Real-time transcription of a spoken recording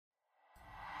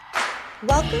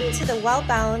Welcome to the Well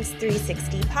Balanced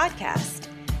 360 podcast,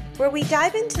 where we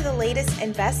dive into the latest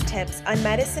and best tips on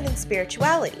medicine and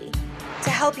spirituality to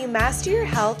help you master your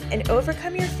health and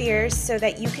overcome your fears so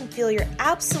that you can feel your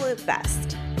absolute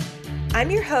best. I'm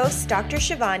your host, Dr.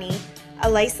 Shivani, a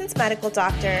licensed medical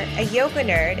doctor, a yoga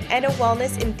nerd, and a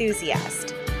wellness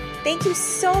enthusiast. Thank you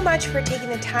so much for taking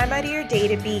the time out of your day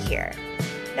to be here.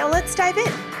 Now let's dive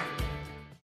in.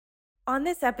 On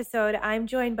this episode, I'm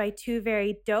joined by two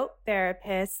very dope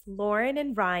therapists, Lauren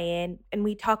and Ryan, and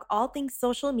we talk all things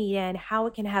social media and how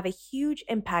it can have a huge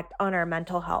impact on our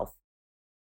mental health.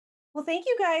 Well, thank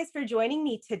you guys for joining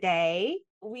me today.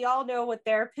 We all know what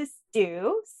therapists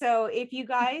do. So if you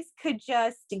guys could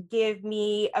just give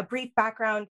me a brief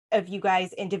background of you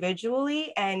guys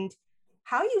individually and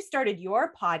how you started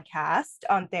your podcast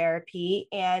on therapy,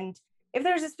 and if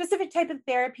there's a specific type of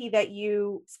therapy that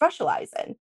you specialize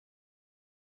in.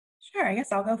 Sure, I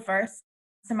guess I'll go first.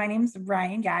 So my name's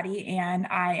Ryan Gaddy, and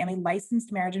I am a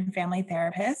licensed marriage and family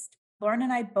therapist. Lauren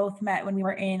and I both met when we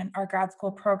were in our grad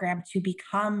school program to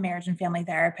become marriage and family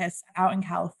therapists out in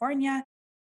California.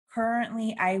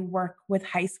 Currently, I work with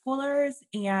high schoolers,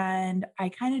 and I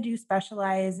kind of do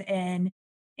specialize in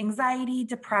anxiety,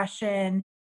 depression,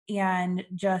 and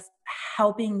just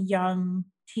helping young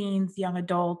teens, young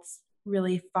adults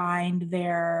really find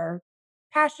their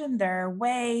passion, their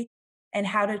way, and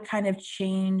how to kind of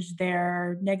change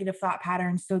their negative thought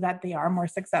patterns so that they are more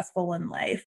successful in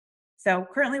life. So,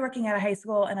 currently working at a high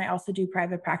school, and I also do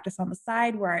private practice on the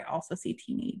side where I also see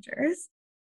teenagers.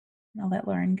 And I'll let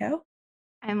Lauren go.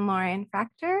 I'm Lauren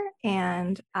Fractor,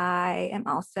 and I am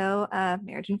also a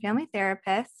marriage and family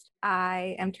therapist.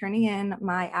 I am turning in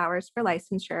my hours for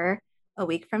licensure a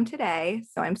week from today,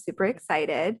 so I'm super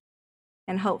excited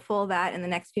and hopeful that in the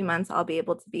next few months I'll be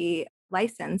able to be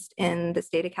licensed in the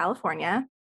state of California.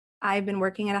 I've been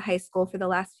working at a high school for the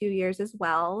last few years as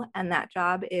well, and that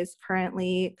job is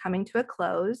currently coming to a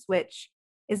close, which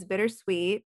is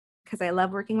bittersweet because I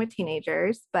love working with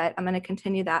teenagers, but I'm going to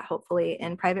continue that hopefully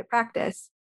in private practice,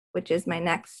 which is my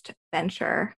next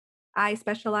venture. I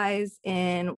specialize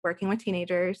in working with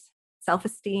teenagers,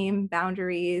 self-esteem,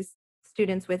 boundaries,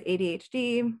 students with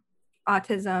ADHD,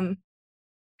 autism,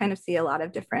 kind of see a lot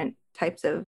of different types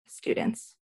of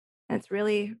students. And it's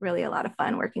really, really a lot of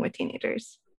fun working with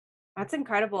teenagers. That's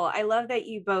incredible. I love that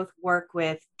you both work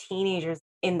with teenagers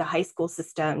in the high school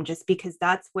system, just because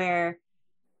that's where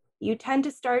you tend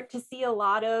to start to see a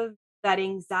lot of that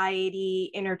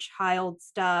anxiety, inner child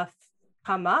stuff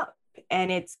come up.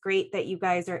 And it's great that you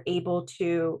guys are able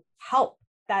to help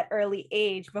that early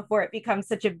age before it becomes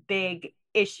such a big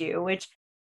issue, which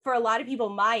for a lot of people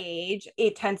my age,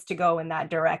 it tends to go in that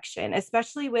direction,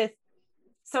 especially with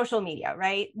social media,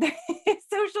 right?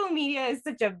 Social media is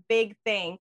such a big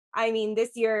thing. I mean,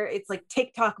 this year it's like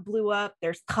TikTok blew up,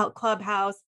 there's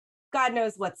Clubhouse, God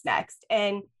knows what's next.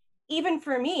 And even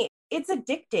for me, it's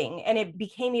addicting. And it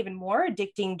became even more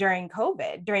addicting during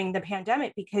COVID, during the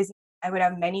pandemic, because I would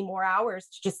have many more hours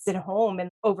to just sit home and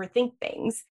overthink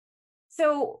things.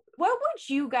 So, what would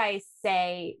you guys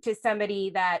say to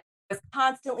somebody that is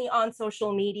constantly on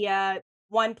social media,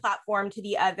 one platform to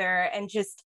the other, and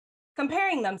just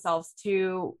comparing themselves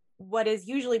to what is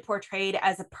usually portrayed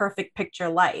as a perfect picture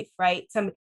life, right?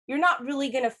 You're not really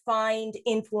going to find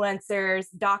influencers,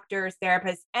 doctors,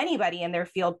 therapists, anybody in their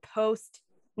field post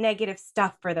negative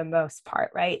stuff for the most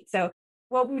part, right? So,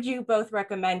 what would you both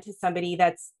recommend to somebody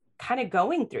that's kind of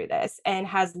going through this and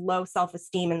has low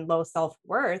self-esteem and low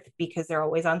self-worth because they're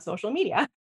always on social media?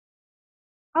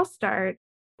 I'll start.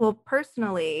 Well,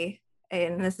 personally,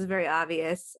 and this is very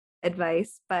obvious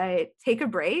advice, but take a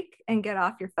break and get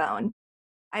off your phone.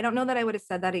 I don't know that I would have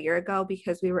said that a year ago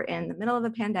because we were in the middle of a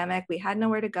pandemic. We had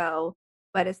nowhere to go.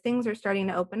 But as things are starting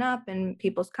to open up and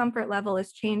people's comfort level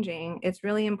is changing, it's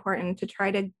really important to try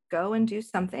to go and do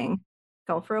something.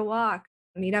 Go for a walk,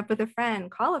 meet up with a friend,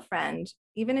 call a friend.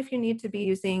 Even if you need to be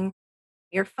using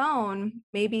your phone,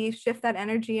 maybe shift that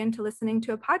energy into listening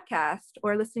to a podcast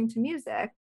or listening to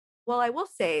music. Well, I will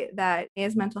say that it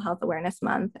is Mental Health Awareness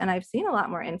Month, and I've seen a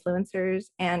lot more influencers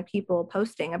and people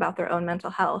posting about their own mental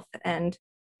health. And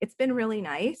it's been really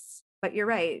nice, but you're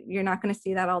right. You're not going to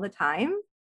see that all the time.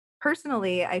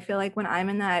 Personally, I feel like when I'm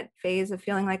in that phase of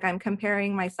feeling like I'm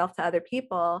comparing myself to other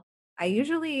people, I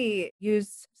usually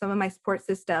use some of my support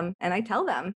system and I tell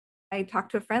them, I talk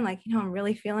to a friend like, I'm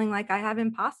really feeling like I have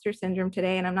imposter syndrome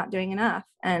today and I'm not doing enough.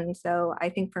 And so I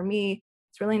think for me,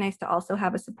 it's really nice to also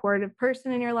have a supportive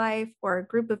person in your life or a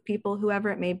group of people, whoever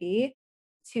it may be,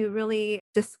 to really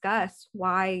discuss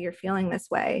why you're feeling this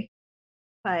way.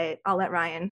 But I'll let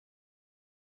Ryan.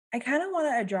 I kind of want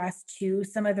to address too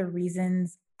some of the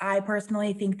reasons I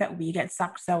personally think that we get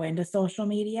sucked so into social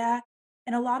media.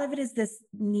 And a lot of it is this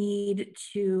need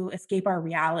to escape our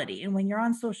reality. And when you're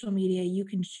on social media, you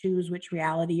can choose which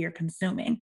reality you're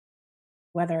consuming,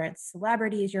 whether it's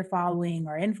celebrities you're following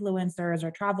or influencers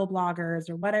or travel bloggers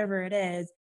or whatever it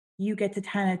is. You get to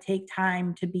kind of take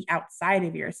time to be outside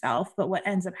of yourself. But what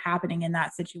ends up happening in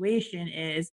that situation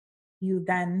is you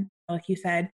then, like you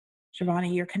said,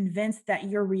 Shivani, you're convinced that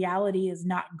your reality is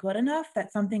not good enough,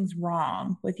 that something's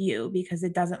wrong with you because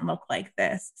it doesn't look like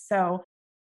this. So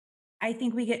I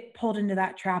think we get pulled into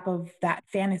that trap of that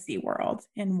fantasy world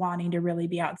and wanting to really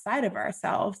be outside of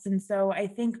ourselves. And so I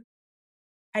think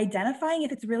identifying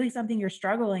if it's really something you're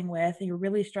struggling with, and you're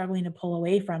really struggling to pull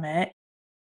away from it,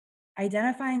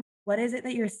 identifying what is it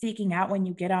that you're seeking out when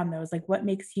you get on those, like what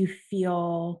makes you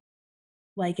feel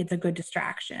like it's a good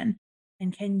distraction.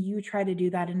 And can you try to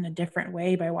do that in a different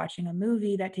way by watching a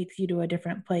movie that takes you to a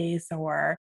different place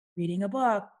or reading a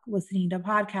book, listening to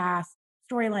podcasts,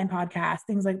 storyline podcasts,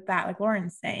 things like that, like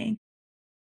Lauren's saying.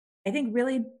 I think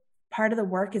really part of the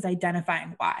work is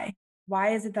identifying why. Why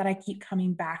is it that I keep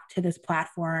coming back to this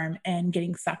platform and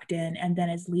getting sucked in, and then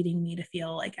it's leading me to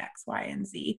feel like X, Y, and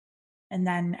Z? And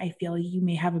then I feel you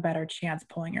may have a better chance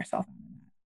pulling yourself out of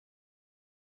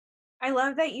that. I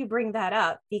love that you bring that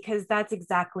up because that's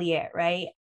exactly it, right?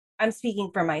 I'm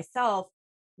speaking for myself.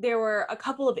 There were a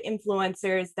couple of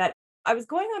influencers that I was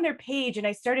going on their page and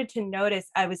I started to notice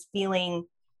I was feeling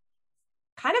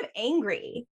kind of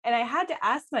angry. And I had to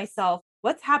ask myself,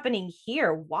 what's happening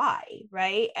here? Why?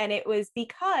 Right. And it was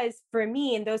because for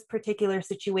me, in those particular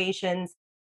situations,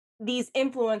 these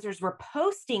influencers were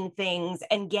posting things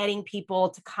and getting people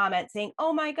to comment saying,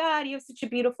 oh my God, you have such a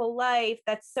beautiful life.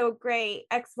 That's so great,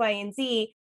 X, Y, and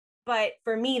Z. But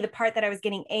for me, the part that I was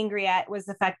getting angry at was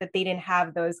the fact that they didn't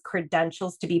have those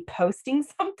credentials to be posting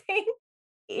something.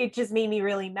 It just made me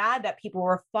really mad that people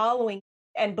were following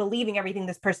and believing everything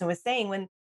this person was saying when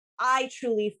I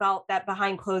truly felt that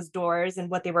behind closed doors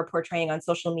and what they were portraying on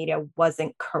social media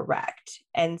wasn't correct.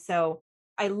 And so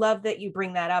I love that you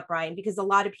bring that up, Ryan, because a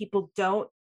lot of people don't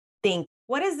think,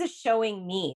 what is this showing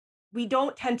me? We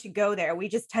don't tend to go there. We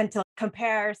just tend to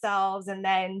compare ourselves and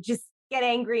then just get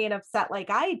angry and upset like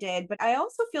I did. But I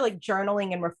also feel like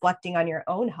journaling and reflecting on your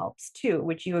own helps too.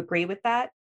 Would you agree with that?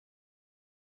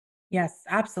 Yes,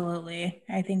 absolutely.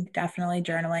 I think definitely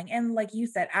journaling. And like you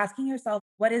said, asking yourself,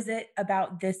 what is it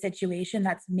about this situation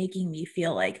that's making me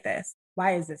feel like this?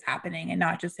 Why is this happening? And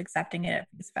not just accepting it at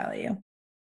face value.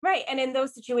 Right. And in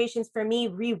those situations, for me,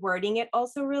 rewording it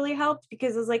also really helped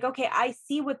because it's like, okay, I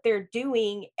see what they're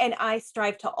doing and I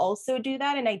strive to also do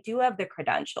that. And I do have the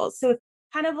credentials. So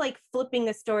kind of like flipping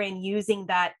the story and using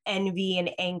that envy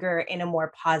and anger in a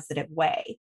more positive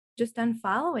way. Just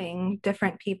unfollowing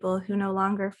different people who no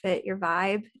longer fit your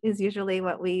vibe is usually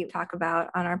what we talk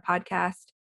about on our podcast.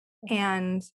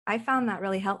 And I found that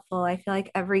really helpful. I feel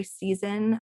like every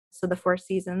season, so the 4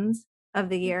 seasons of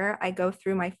the year, I go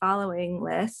through my following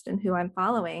list and who I'm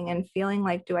following and feeling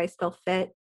like, do I still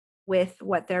fit with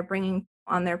what they're bringing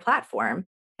on their platform?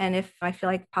 And if I feel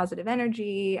like positive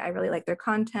energy, I really like their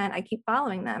content, I keep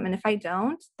following them. And if I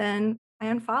don't, then I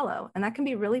unfollow. And that can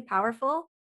be really powerful.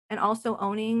 And also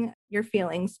owning your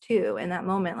feelings too in that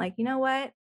moment. Like, you know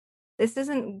what? This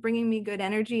isn't bringing me good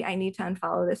energy. I need to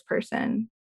unfollow this person.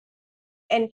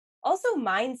 And also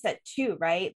mindset too,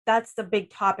 right? That's the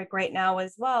big topic right now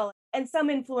as well. And some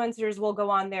influencers will go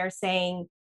on there saying,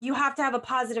 you have to have a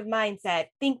positive mindset,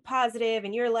 think positive,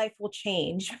 and your life will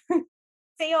change.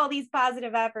 Say all these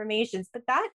positive affirmations, but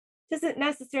that doesn't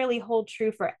necessarily hold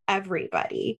true for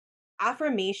everybody.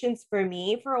 Affirmations for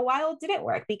me for a while didn't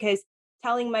work because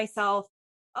telling myself,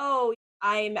 oh,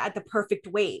 I'm at the perfect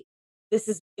weight. This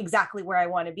is exactly where I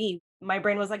want to be. My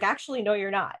brain was like, actually, no,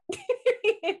 you're not.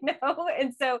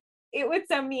 And so it would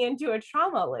send me into a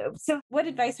trauma loop. So, what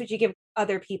advice would you give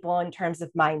other people in terms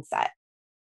of mindset?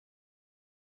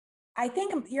 I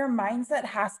think your mindset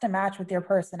has to match with your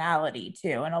personality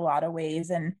too, in a lot of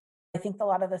ways. And I think a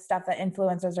lot of the stuff that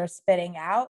influencers are spitting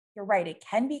out, you're right, it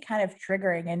can be kind of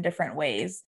triggering in different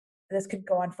ways. This could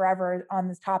go on forever on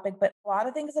this topic, but a lot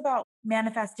of things about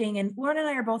manifesting, and Lauren and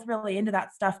I are both really into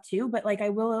that stuff too. But like, I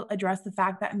will address the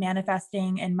fact that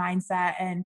manifesting and mindset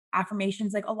and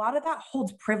affirmations, like a lot of that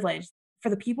holds privilege for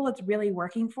the people it's really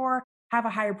working for, have a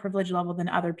higher privilege level than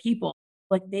other people.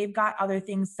 Like they've got other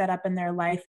things set up in their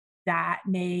life that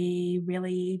may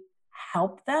really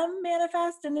help them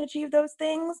manifest and achieve those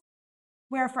things.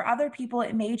 Where for other people,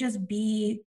 it may just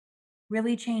be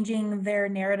really changing their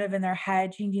narrative in their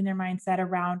head, changing their mindset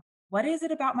around what is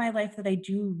it about my life that I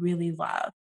do really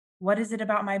love? What is it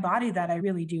about my body that I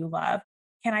really do love?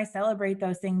 can I celebrate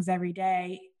those things every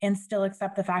day and still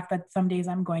accept the fact that some days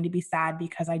I'm going to be sad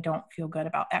because I don't feel good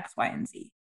about X, Y, and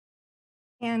Z?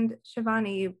 And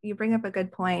Shivani, you bring up a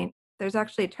good point. There's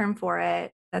actually a term for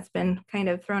it that's been kind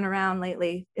of thrown around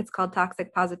lately. It's called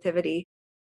toxic positivity,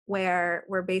 where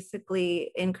we're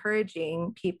basically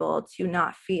encouraging people to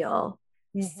not feel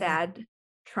sad,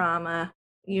 trauma,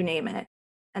 you name it.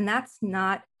 And that's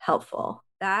not helpful.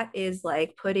 That is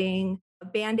like putting a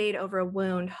band-aid over a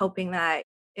wound, hoping that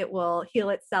it will heal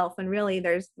itself. And really,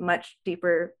 there's much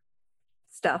deeper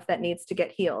stuff that needs to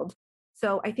get healed.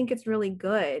 So I think it's really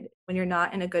good when you're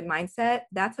not in a good mindset.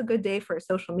 That's a good day for a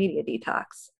social media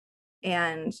detox.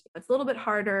 And it's a little bit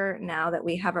harder now that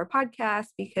we have our podcast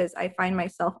because I find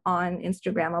myself on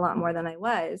Instagram a lot more than I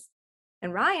was.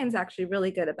 And Ryan's actually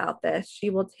really good about this. She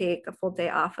will take a full day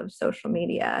off of social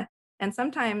media. And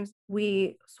sometimes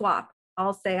we swap.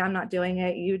 I'll say, I'm not doing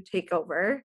it, you take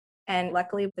over. And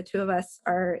luckily, the two of us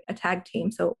are a tag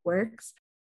team, so it works.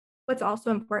 What's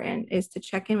also important is to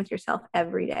check in with yourself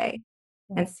every day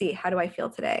and see, how do I feel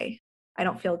today? I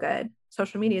don't feel good.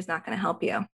 Social media is not going to help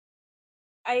you.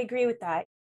 I agree with that.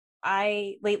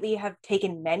 I lately have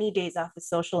taken many days off of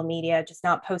social media, just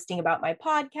not posting about my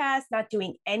podcast, not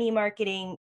doing any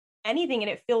marketing, anything, and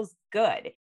it feels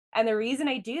good. And the reason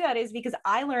I do that is because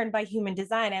I learned by human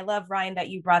design. I love, Ryan, that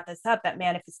you brought this up, that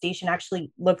manifestation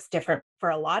actually looks different for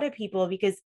a lot of people,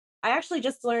 because I actually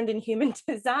just learned in human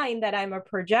design that I'm a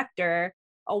projector,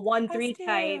 a 1-3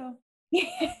 type.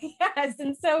 Yes.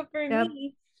 And so for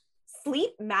me,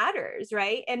 sleep matters,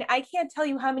 right? And I can't tell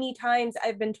you how many times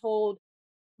I've been told,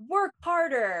 work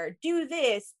harder, do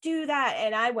this, do that.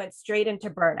 And I went straight into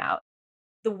burnout.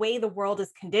 The way the world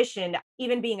is conditioned,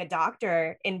 even being a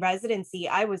doctor in residency,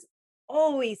 I was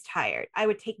always tired. I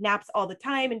would take naps all the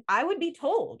time and I would be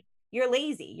told, you're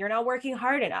lazy, you're not working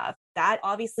hard enough. That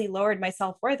obviously lowered my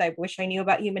self-worth. I wish I knew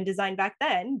about human design back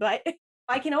then, but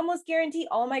I can almost guarantee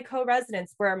all my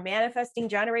co-residents were manifesting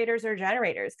generators or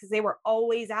generators because they were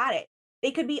always at it. They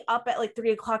could be up at like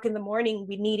 3 o'clock in the morning,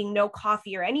 needing no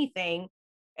coffee or anything.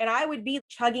 And I would be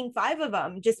chugging 5 of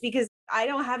them just because I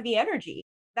don't have the energy.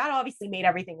 That obviously made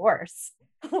everything worse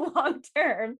long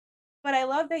term. But I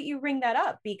love that you bring that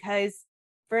up because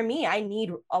for me, I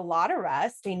need a lot of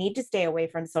rest. I need to stay away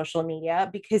from social media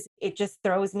because it just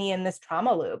throws me in this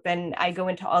trauma loop. And I go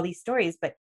into all these stories,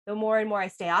 but the more and more I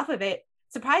stay off of it,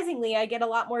 surprisingly, I get a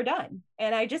lot more done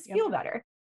and I just feel better.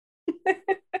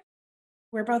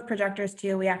 We're both projectors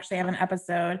too. We actually have an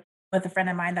episode with a friend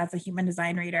of mine that's a human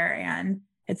design reader. And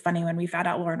it's funny when we found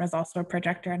out Lauren was also a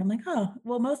projector. And I'm like, oh,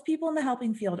 well, most people in the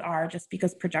helping field are, just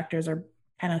because projectors are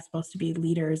kind of supposed to be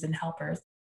leaders and helpers.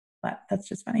 But that's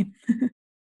just funny.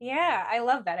 Yeah, I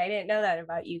love that. I didn't know that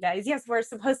about you guys. Yes, we're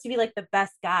supposed to be like the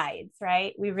best guides,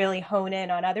 right? We really hone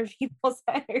in on other people's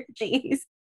energies.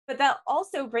 But that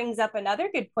also brings up another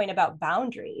good point about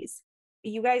boundaries.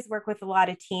 You guys work with a lot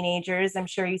of teenagers. I'm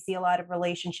sure you see a lot of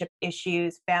relationship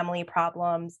issues, family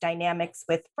problems, dynamics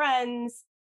with friends.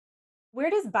 Where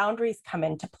does boundaries come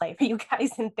into play for you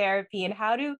guys in therapy? And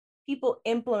how do people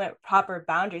implement proper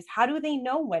boundaries? How do they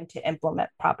know when to implement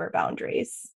proper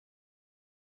boundaries?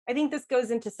 I think this goes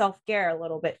into self-care a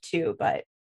little bit too, but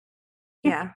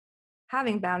Yeah.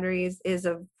 Having boundaries is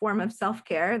a form of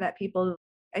self-care that people,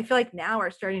 I feel like, now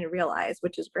are starting to realize,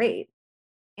 which is great.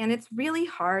 And it's really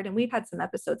hard. And we've had some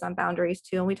episodes on boundaries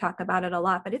too, and we talk about it a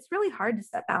lot, but it's really hard to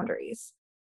set boundaries.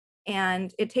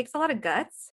 And it takes a lot of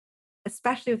guts,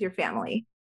 especially with your family.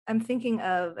 I'm thinking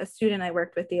of a student I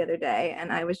worked with the other day,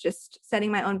 and I was just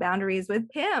setting my own boundaries with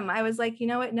him. I was like, you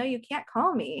know what? No, you can't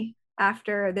call me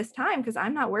after this time because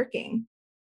I'm not working.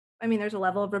 I mean, there's a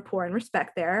level of rapport and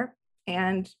respect there.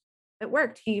 And it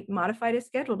worked. He modified his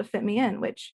schedule to fit me in,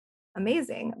 which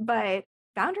amazing. But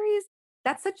boundaries,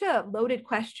 that's such a loaded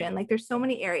question. Like there's so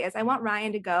many areas. I want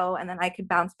Ryan to go and then I could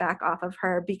bounce back off of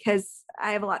her because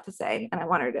I have a lot to say and I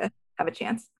want her to have a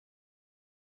chance.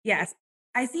 Yes.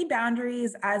 I see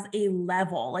boundaries as a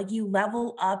level, like you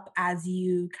level up as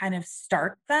you kind of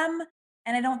start them.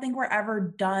 And I don't think we're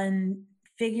ever done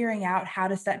figuring out how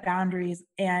to set boundaries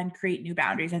and create new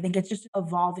boundaries. I think it's just an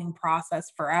evolving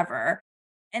process forever.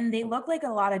 And they look like a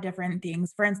lot of different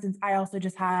things. For instance, I also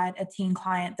just had a teen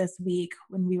client this week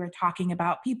when we were talking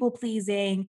about people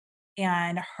pleasing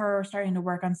and her starting to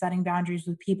work on setting boundaries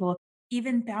with people.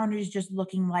 Even boundaries just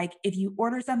looking like if you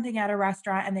order something at a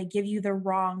restaurant and they give you the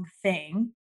wrong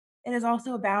thing, it is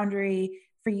also a boundary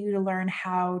for you to learn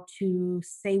how to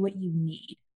say what you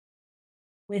need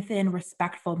within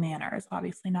respectful manners,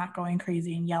 obviously not going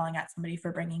crazy and yelling at somebody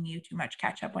for bringing you too much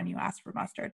ketchup when you ask for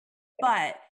mustard.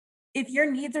 But if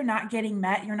your needs are not getting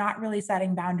met, you're not really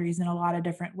setting boundaries in a lot of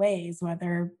different ways,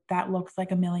 whether that looks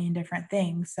like a million different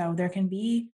things. So there can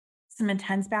be some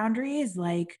intense boundaries,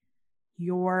 like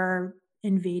you're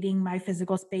invading my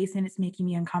physical space and it's making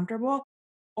me uncomfortable.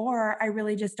 Or I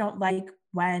really just don't like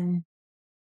when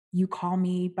you call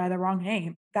me by the wrong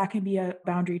name. That can be a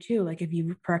boundary too. Like if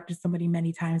you've corrected somebody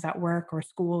many times at work or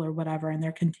school or whatever, and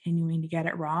they're continuing to get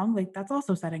it wrong, like that's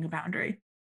also setting a boundary.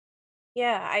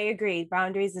 Yeah, I agree.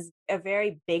 Boundaries is a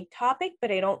very big topic,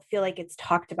 but I don't feel like it's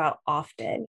talked about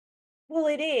often. Well,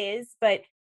 it is, but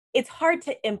it's hard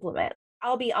to implement.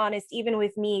 I'll be honest, even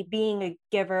with me being a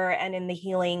giver and in the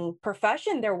healing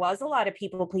profession, there was a lot of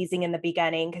people pleasing in the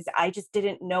beginning because I just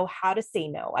didn't know how to say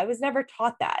no. I was never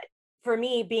taught that. For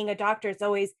me, being a doctor, it's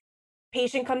always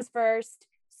patient comes first.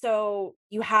 So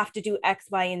you have to do X,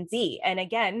 Y, and Z. And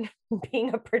again,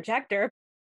 being a projector,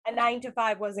 a 9 to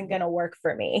 5 wasn't going to work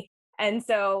for me. And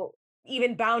so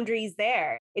even boundaries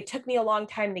there, it took me a long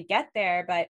time to get there,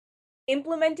 but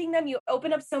implementing them, you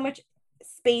open up so much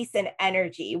space and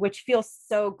energy, which feels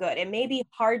so good. It may be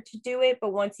hard to do it,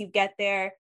 but once you get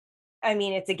there, I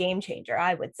mean, it's a game changer,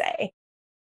 I would say.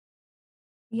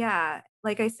 Yeah,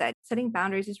 like I said, setting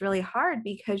boundaries is really hard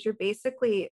because you're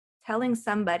basically telling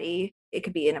somebody, it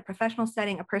could be in a professional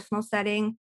setting, a personal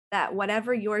setting, that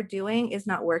whatever you're doing is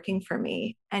not working for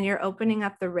me. And you're opening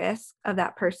up the risk of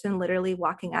that person literally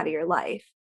walking out of your life.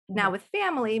 Now, Mhm. with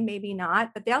family, maybe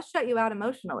not, but they'll shut you out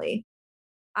emotionally.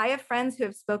 I have friends who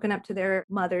have spoken up to their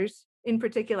mothers in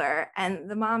particular, and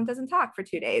the mom doesn't talk for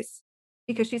 2 days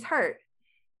because she's hurt.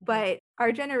 Mhm. But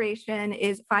our generation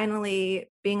is finally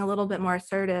being a little bit more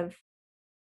assertive,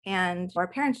 and our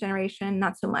parents' generation,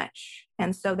 not so much.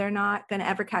 And so they're not going to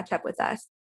ever catch up with us.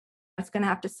 It's going to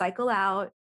have to cycle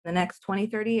out the next 20,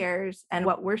 30 years. And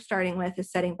what we're starting with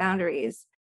is setting boundaries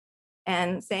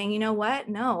and saying, you know what?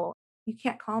 No, you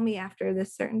can't call me after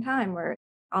this certain time, or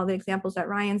all the examples that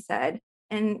Ryan said.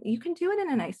 And you can do it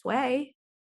in a nice way.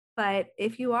 But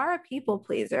if you are a people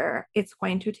pleaser, it's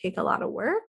going to take a lot of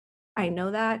work. I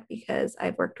know that because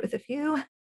I've worked with a few,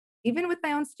 even with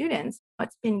my own students.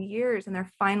 It's been years and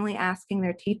they're finally asking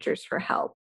their teachers for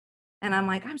help. And I'm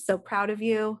like, I'm so proud of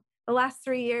you. The last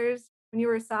 3 years, when you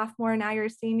were a sophomore, now you're a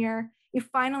senior, you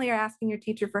finally are asking your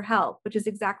teacher for help, which is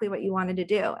exactly what you wanted to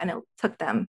do. And it took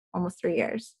them almost 3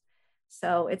 years.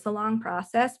 So it's a long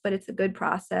process, but it's a good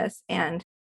process. And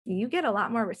you get a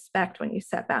lot more respect when you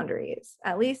set boundaries,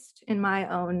 at least in my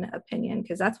own opinion,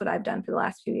 because that's what I've done for the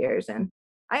last few years. And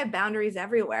I have boundaries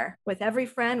everywhere with every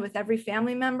friend, with every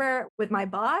family member, with my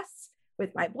boss,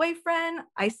 with my boyfriend.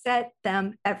 I set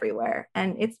them everywhere.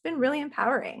 And it's been really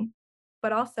empowering.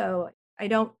 But also, I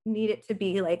don't need it to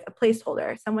be like a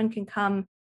placeholder. Someone can come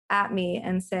at me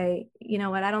and say, you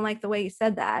know what, I don't like the way you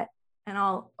said that. And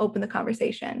I'll open the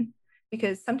conversation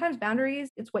because sometimes boundaries,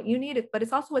 it's what you need, but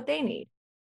it's also what they need.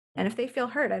 And if they feel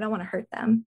hurt, I don't want to hurt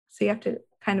them. So you have to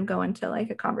kind of go into like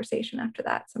a conversation after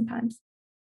that sometimes.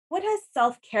 What has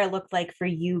self care looked like for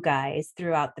you guys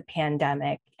throughout the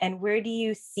pandemic? And where do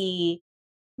you see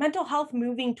mental health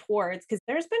moving towards? Because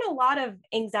there's been a lot of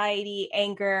anxiety,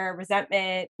 anger,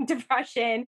 resentment,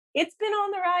 depression. It's been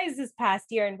on the rise this past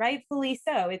year, and rightfully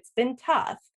so. It's been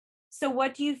tough. So,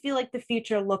 what do you feel like the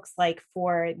future looks like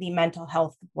for the mental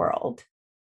health world?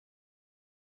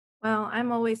 Well,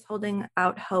 I'm always holding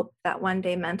out hope that one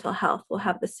day mental health will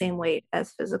have the same weight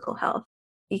as physical health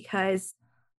because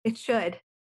it should.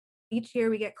 Each year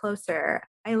we get closer.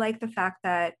 I like the fact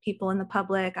that people in the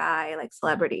public eye, like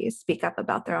celebrities, speak up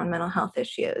about their own mental health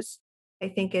issues. I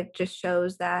think it just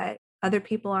shows that other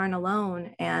people aren't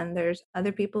alone and there's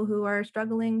other people who are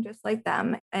struggling just like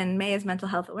them. And May is Mental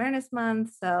Health Awareness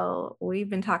Month. So we've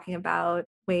been talking about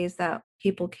ways that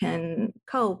people can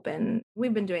cope. And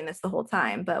we've been doing this the whole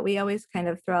time, but we always kind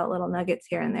of throw out little nuggets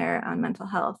here and there on mental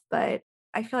health. But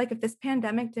I feel like if this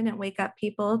pandemic didn't wake up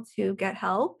people to get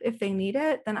help if they need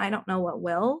it, then I don't know what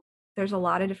will. There's a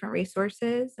lot of different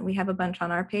resources, and we have a bunch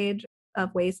on our page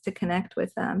of ways to connect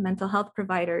with mental health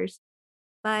providers.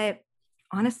 But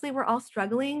honestly, we're all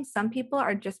struggling. Some people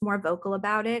are just more vocal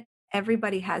about it.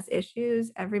 Everybody has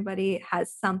issues, everybody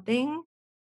has something.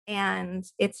 And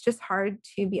it's just hard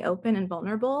to be open and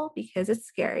vulnerable because it's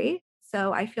scary.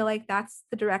 So I feel like that's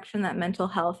the direction that mental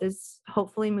health is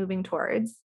hopefully moving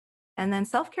towards. And then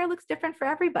self care looks different for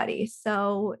everybody.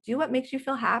 So do what makes you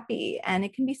feel happy. And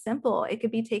it can be simple. It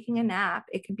could be taking a nap,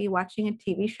 it could be watching a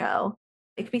TV show,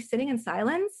 it could be sitting in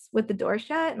silence with the door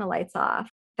shut and the lights off.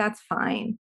 That's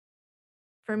fine.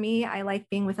 For me, I like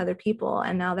being with other people.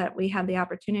 And now that we have the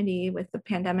opportunity with the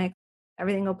pandemic,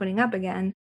 everything opening up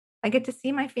again, I get to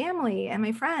see my family and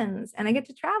my friends and I get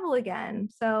to travel again.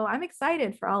 So I'm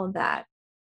excited for all of that.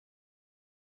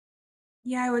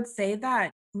 Yeah, I would say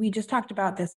that we just talked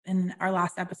about this in our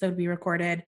last episode we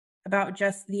recorded about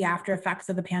just the after effects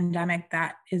of the pandemic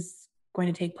that is going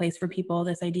to take place for people,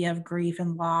 this idea of grief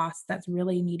and loss that's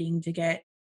really needing to get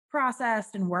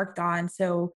processed and worked on.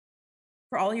 So,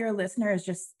 for all your listeners,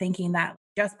 just thinking that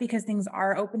just because things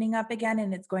are opening up again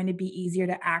and it's going to be easier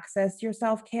to access your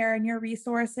self care and your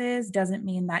resources doesn't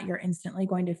mean that you're instantly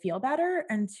going to feel better,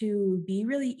 and to be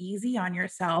really easy on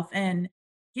yourself and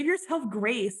give yourself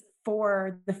grace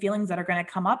for the feelings that are going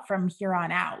to come up from here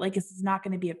on out. Like, this is not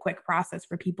going to be a quick process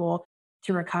for people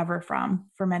to recover from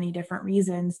for many different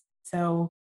reasons. So,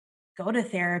 go to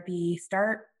therapy,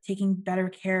 start taking better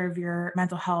care of your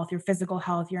mental health, your physical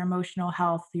health, your emotional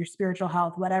health, your spiritual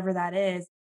health, whatever that is.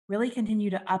 Really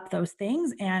continue to up those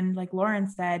things. And like Lauren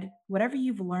said, whatever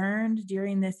you've learned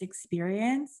during this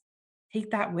experience,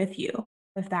 take that with you.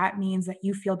 If that means that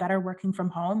you feel better working from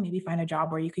home, maybe find a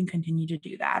job where you can continue to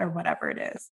do that or whatever it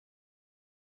is.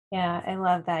 Yeah, I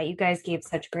love that. You guys gave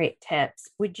such great tips.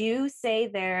 Would you say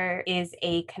there is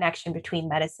a connection between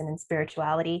medicine and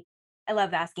spirituality? I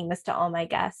love asking this to all my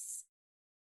guests.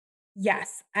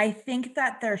 Yes, I think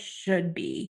that there should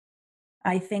be.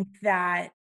 I think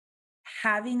that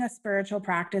having a spiritual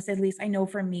practice, at least I know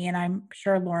for me, and I'm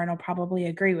sure Lauren will probably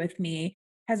agree with me,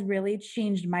 has really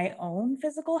changed my own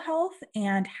physical health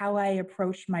and how I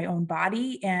approach my own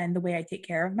body and the way I take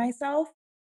care of myself.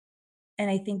 And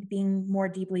I think being more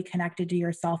deeply connected to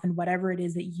yourself and whatever it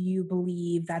is that you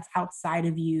believe that's outside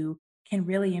of you can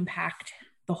really impact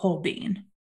the whole being.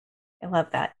 I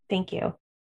love that. Thank you.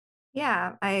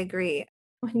 Yeah, I agree.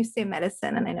 When you say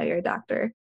medicine, and I know you're a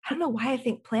doctor, I don't know why I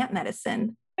think plant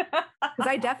medicine, because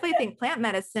I definitely think plant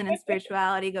medicine and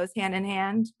spirituality goes hand in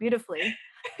hand beautifully.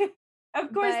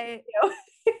 Of course.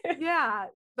 Yeah,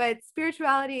 but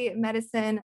spirituality,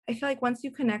 medicine, I feel like once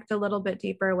you connect a little bit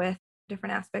deeper with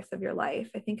different aspects of your life,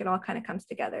 I think it all kind of comes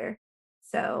together.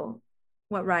 So,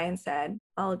 what Ryan said,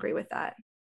 I'll agree with that.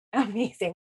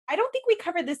 Amazing. I don't think we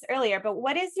covered this earlier, but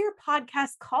what is your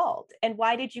podcast called and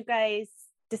why did you guys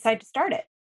decide to start it?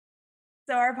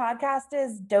 So our podcast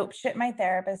is Dope Shit My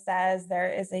Therapist Says.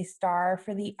 There is a star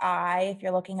for the I. If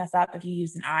you're looking us up, if you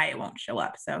use an I, it won't show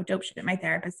up. So Dope Shit My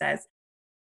Therapist Says.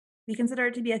 We consider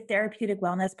it to be a therapeutic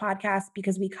wellness podcast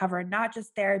because we cover not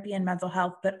just therapy and mental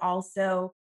health, but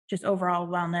also just overall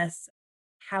wellness,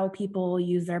 how people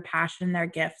use their passion, their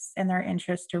gifts, and their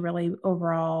interests to really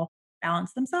overall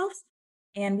balance themselves.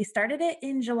 And we started it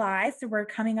in July. So we're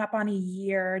coming up on a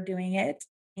year doing it.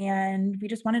 And we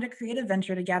just wanted to create a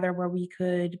venture together where we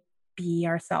could be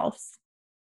ourselves.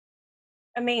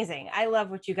 Amazing. I love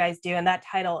what you guys do. And that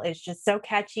title is just so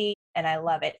catchy and I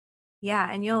love it. Yeah,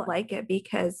 and you'll like it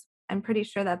because I'm pretty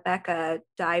sure that Becca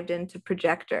dived into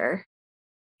projector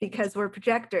because we're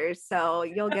projectors. So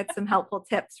you'll get some helpful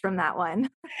tips from that one.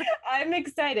 I'm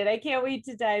excited. I can't wait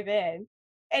to dive in.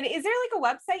 And is there like a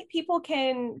website people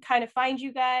can kind of find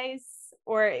you guys?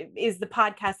 Or is the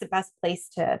podcast the best place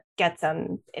to get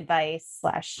some advice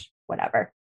 /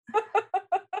 whatever?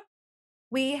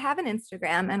 We have an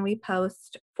Instagram and we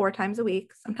post 4 times a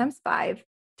week, sometimes 5,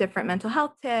 different mental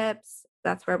health tips.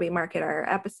 That's where we market our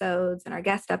episodes and our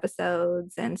guest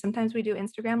episodes. And sometimes we do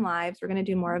Instagram lives. We're going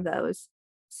to do more of those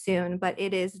soon, but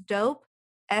it is Dope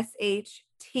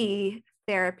SHT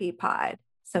Therapy Pod.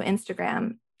 So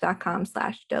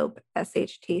Instagram.com/Dope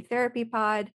SHT Therapy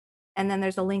Pod. And then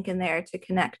there's a link in there to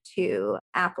connect to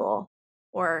Apple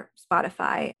or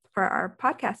Spotify for our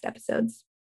podcast episodes.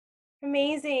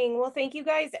 Amazing. Well, thank you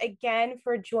guys again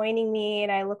for joining me.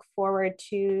 And I look forward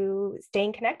to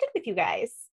staying connected with you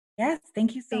guys. Yes,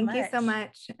 thank you so much. Thank you so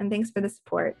much. And thanks for the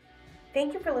support.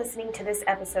 Thank you for listening to this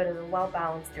episode of the Well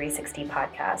Balanced 360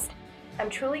 podcast. I'm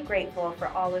truly grateful for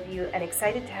all of you and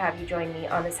excited to have you join me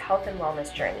on this health and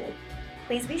wellness journey.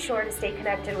 Please be sure to stay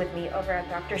connected with me over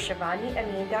at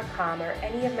drshivaniamin.com or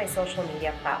any of my social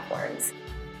media platforms.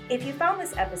 If you found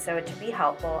this episode to be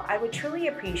helpful, I would truly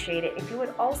appreciate it if you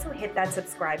would also hit that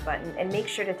subscribe button and make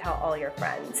sure to tell all your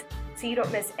friends so you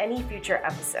don't miss any future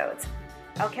episodes.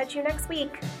 I'll catch you next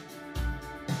week.